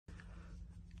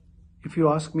If you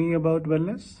ask me about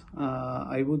wellness,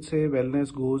 I would say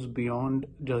wellness goes beyond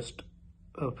just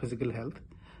physical health.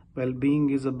 Well-being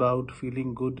is about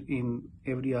feeling good in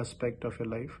every aspect of your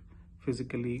life,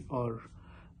 physically or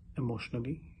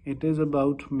emotionally. It is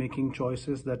about making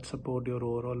choices that support your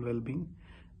overall well-being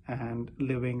and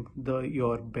living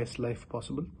your best life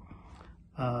possible.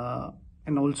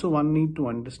 And also, one need to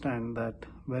understand that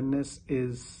wellness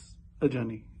is a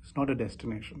journey; it's not a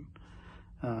destination.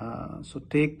 So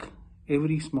take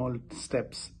every small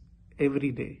steps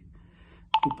every day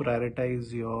to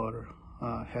prioritize your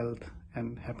health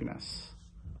and happiness.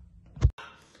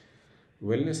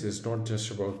 Wellness is not just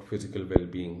about physical well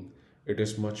being, it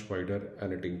is much wider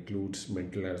and it includes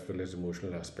mental as well as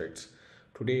emotional aspects.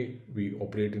 Today, we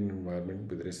operate in an environment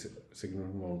with a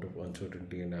significant amount of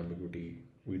uncertainty and ambiguity.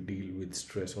 We deal with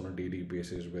stress on a daily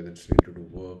basis, whether it's related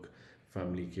to work,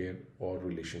 family care, or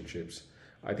relationships.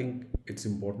 I think it's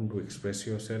important to express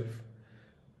yourself,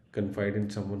 confide in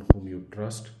someone whom you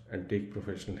trust, and take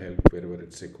professional help wherever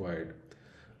it's required.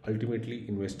 Ultimately,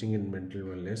 investing in mental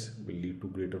wellness will lead to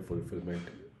greater fulfillment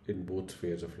in both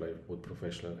spheres of life, both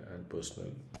professional and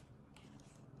personal.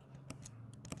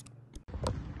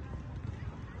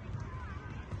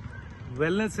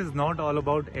 Wellness is not all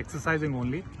about exercising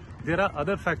only. There are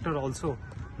other factors also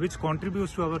which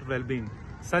contributes to our well-being,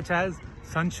 such as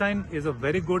sunshine is a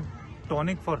very good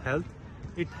tonic for health.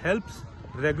 It helps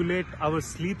regulate our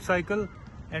sleep cycle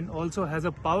and also has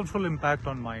a powerful impact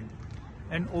on mind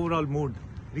and overall mood.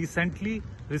 Recently,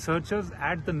 researchers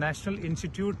at the National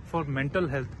Institute for Mental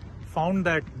Health found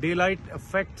that daylight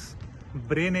affects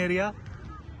brain area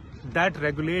that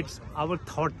regulates our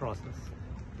thought process.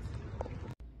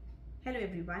 Hello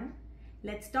everyone.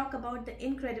 Let's talk about the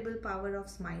incredible power of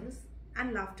smiles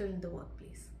and laughter in the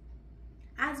workplace.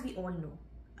 As we all know,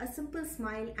 a simple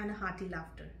smile and a hearty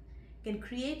laughter can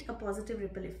create a positive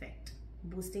ripple effect,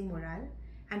 boosting morale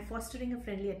and fostering a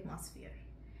friendly atmosphere.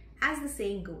 As the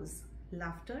saying goes,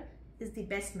 laughter is the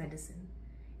best medicine.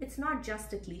 It's not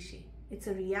just a cliche, it's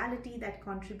a reality that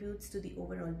contributes to the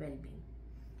overall well-being.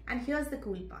 And here's the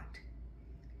cool part.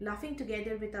 Laughing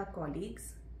together with our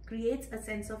colleagues creates a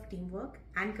sense of teamwork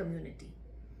and community.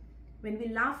 When we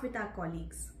laugh with our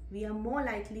colleagues, we are more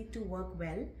likely to work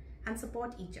well and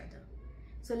support each other.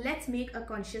 So let's make a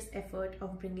conscious effort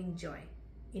of bringing joy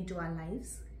into our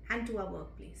lives and to our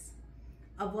workplace.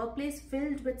 A workplace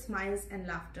filled with smiles and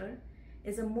laughter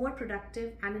is a more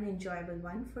productive and an enjoyable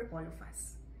one for all of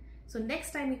us. So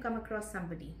next time you come across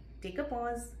somebody, take a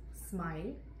pause,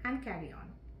 smile, and carry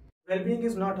on. Well-being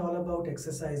is not all about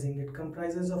exercising. It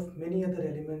comprises of many other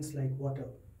elements like water.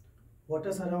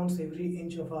 Water surrounds every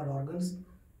inch of our organs.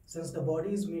 Since the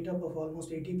body is made up of almost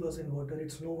 80% water,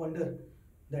 it's no wonder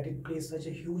that it plays such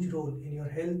a huge role in your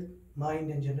health,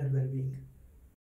 mind, and general well-being.